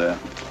patrol out there.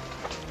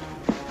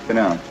 Sit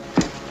down.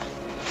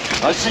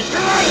 I'll sit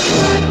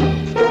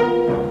down.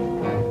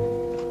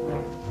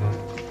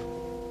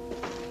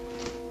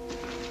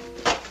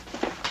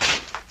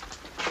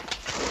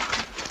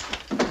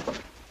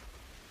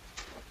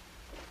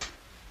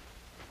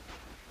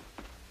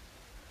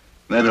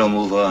 Maybe I'll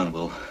move on.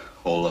 We'll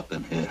hole up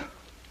in here.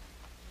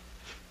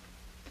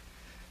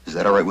 Is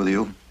that all right with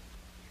you?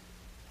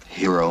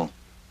 Hero.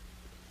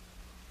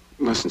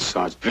 Listen,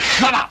 Sarge.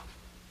 Shut up!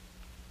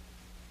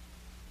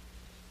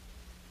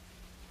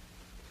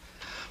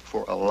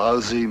 For a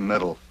lousy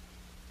medal.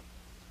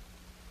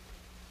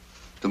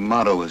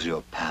 D'Amato is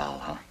your pal,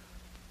 huh?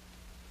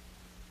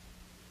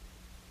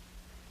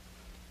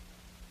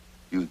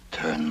 You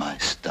turn my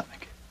stomach.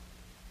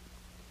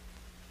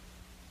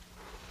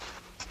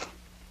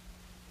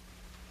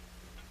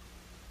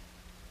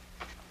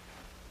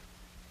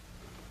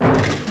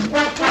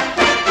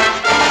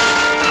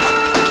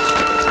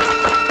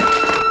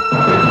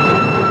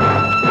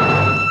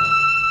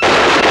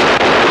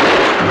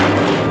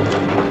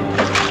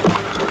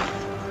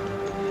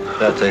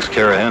 That takes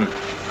care of him.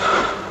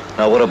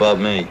 Now, what about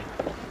me?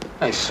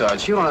 Hey,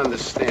 Sarge, you don't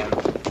understand.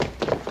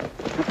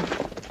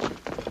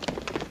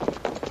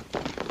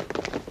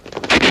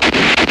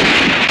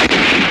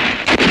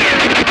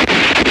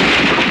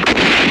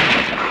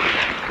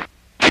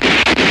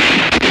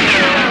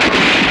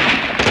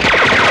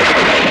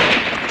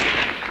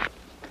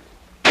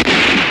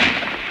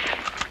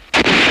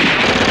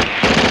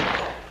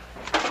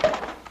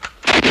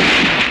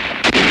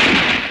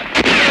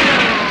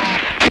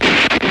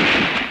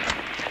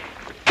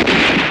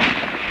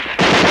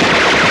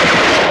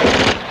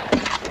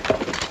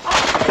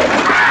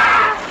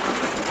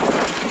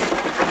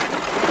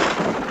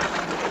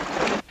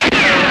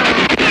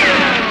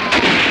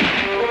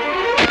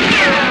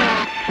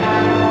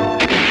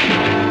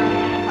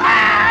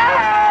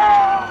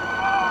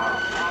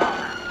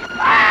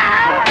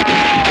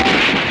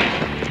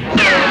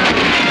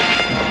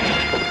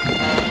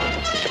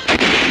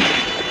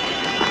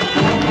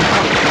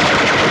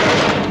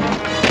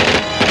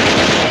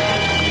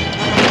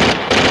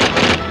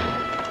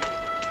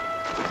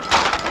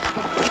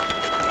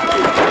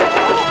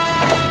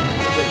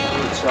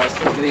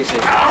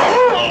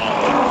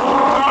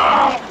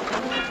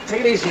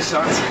 Take it easy,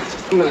 Sarge.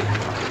 Just a minute.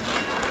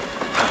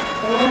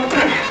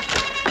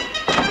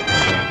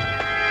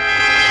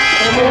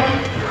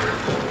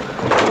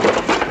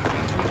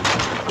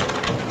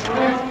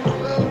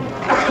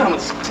 Come on,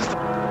 it's just...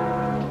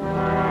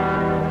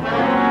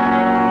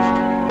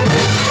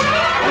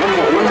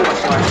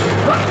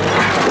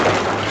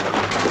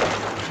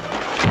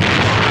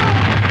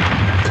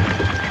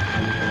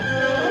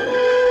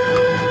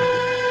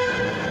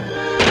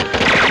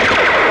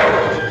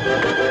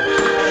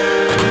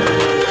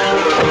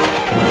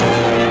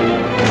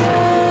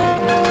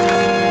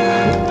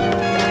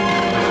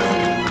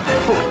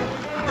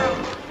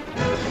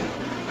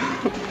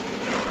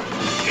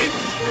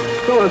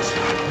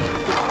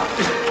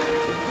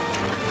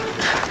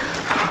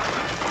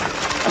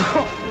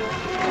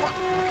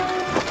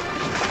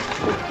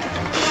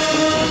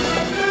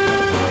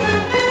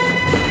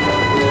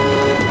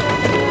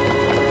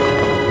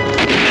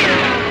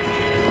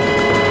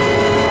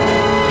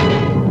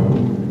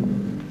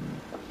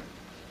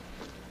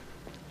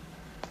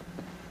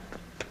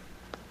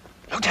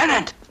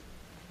 Lieutenant!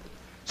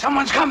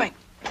 Someone's coming!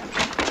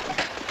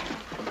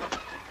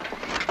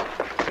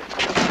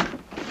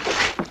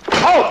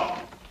 Halt!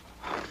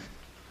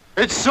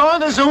 It's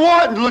Saunders and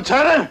Wharton,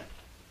 Lieutenant!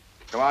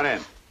 Come on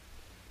in.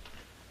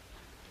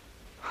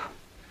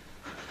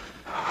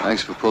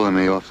 Thanks for pulling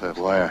me off that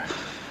wire.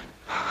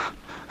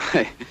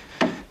 Hey,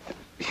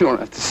 you don't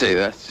have to say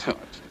that, Sarge.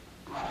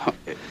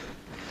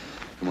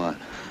 Come on.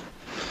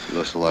 You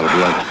lost a lot of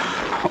blood.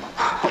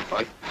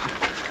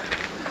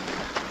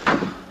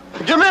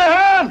 Give me a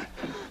hand!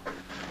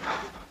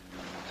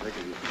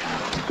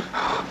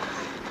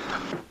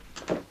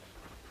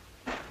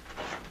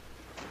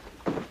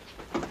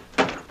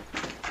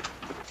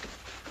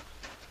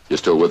 You're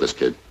still with us,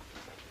 kid.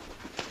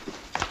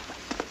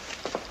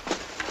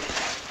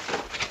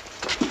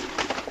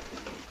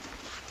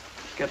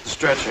 Get the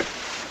stretcher.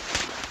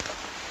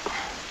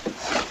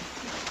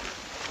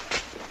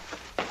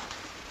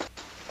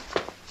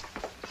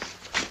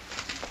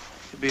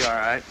 He'll be all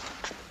right.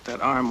 That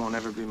arm won't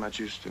ever be much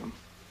use to him.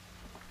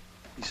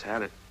 He's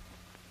had it.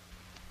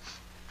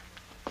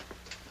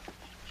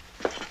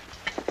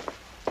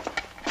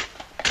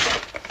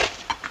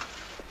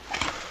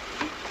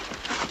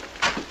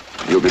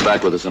 You'll be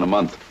back with us in a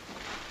month.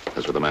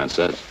 That's what the man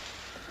says.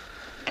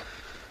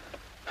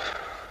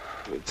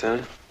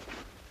 Lieutenant?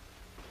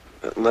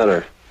 That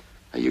letter.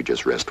 Now, you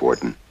just rest,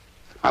 Wharton.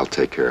 I'll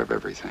take care of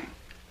everything.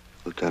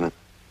 Lieutenant.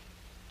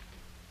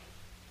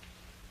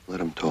 Let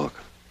him talk.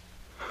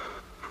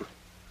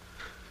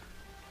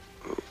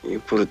 You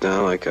put it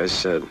down like I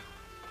said.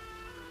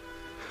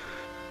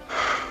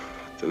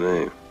 The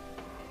name.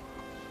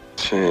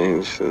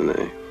 Change the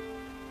name.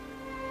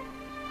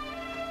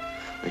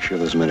 Make sure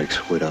those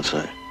medics wait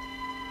outside.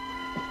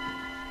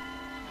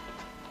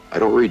 I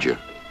don't read you.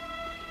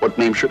 What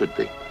name should it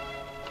be?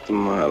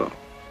 D'Amato.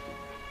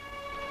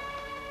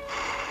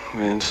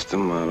 Vince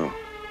D'Amato.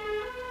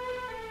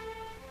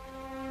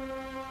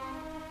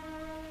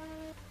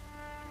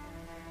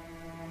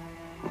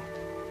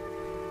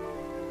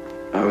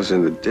 I was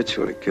in the ditch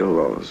when he killed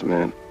all those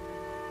men.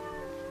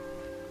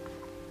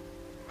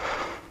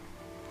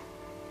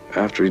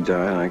 After he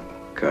died,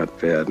 I got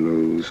bad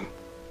news.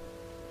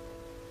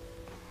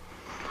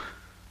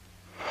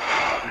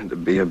 I had to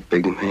be a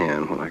big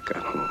man when I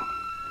got home.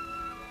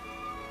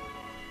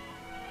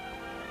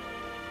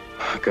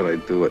 How could I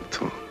do it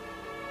to him?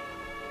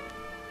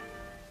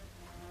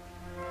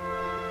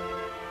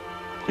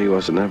 He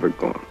wasn't ever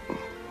gone.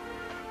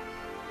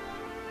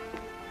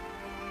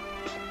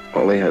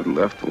 All he had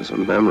left was a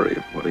memory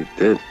of what he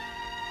did.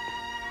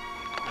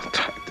 I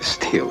tried to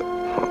steal it.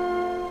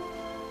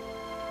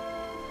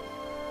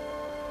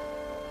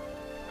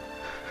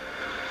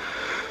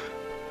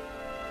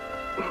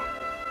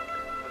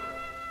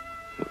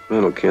 The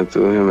medal can't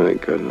do him any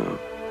good now.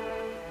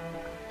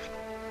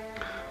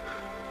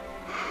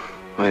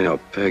 Might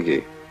help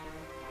Peggy.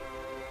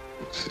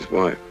 It's his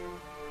wife.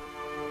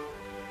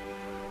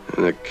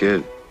 And the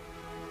kid.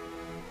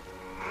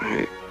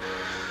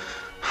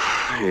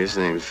 His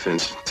name's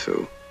Vincent,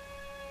 too.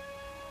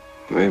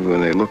 Maybe when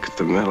they look at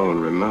the medal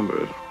and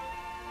remember it,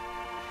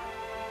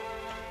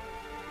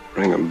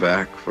 bring him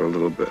back for a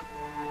little bit.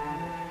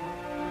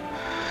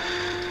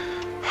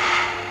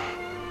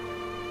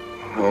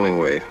 The only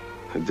way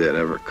the dead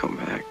ever come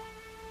back.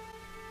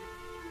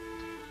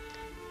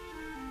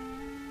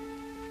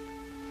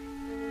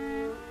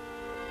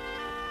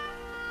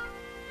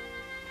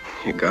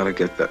 You gotta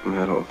get that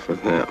medal for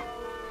them.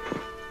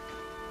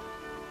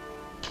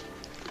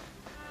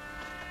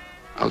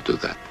 I'll do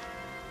that.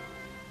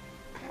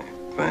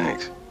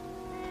 Thanks.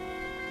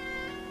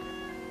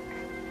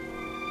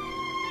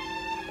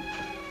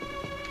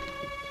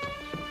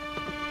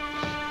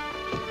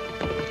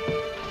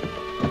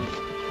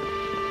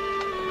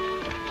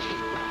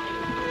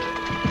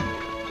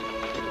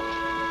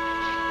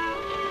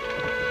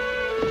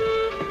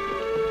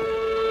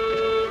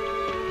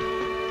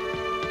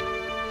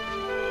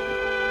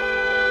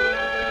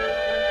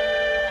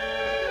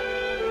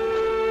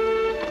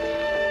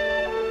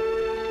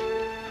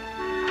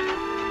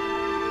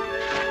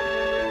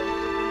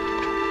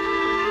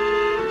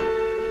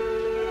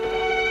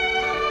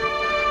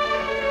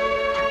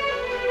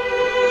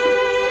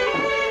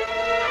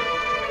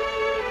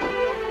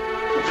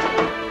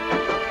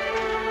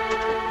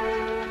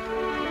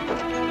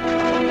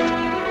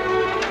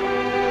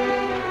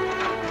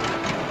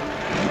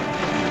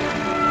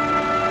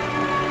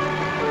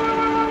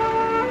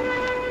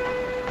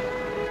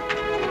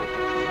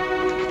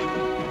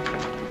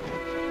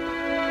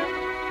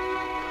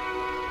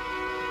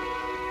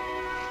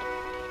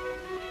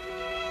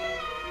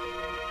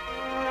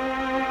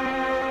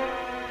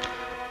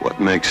 What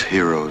makes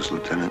heroes,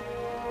 Lieutenant?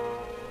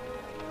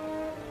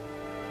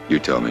 You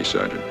tell me,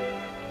 Sergeant.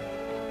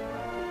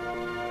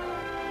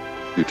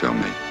 You tell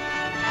me.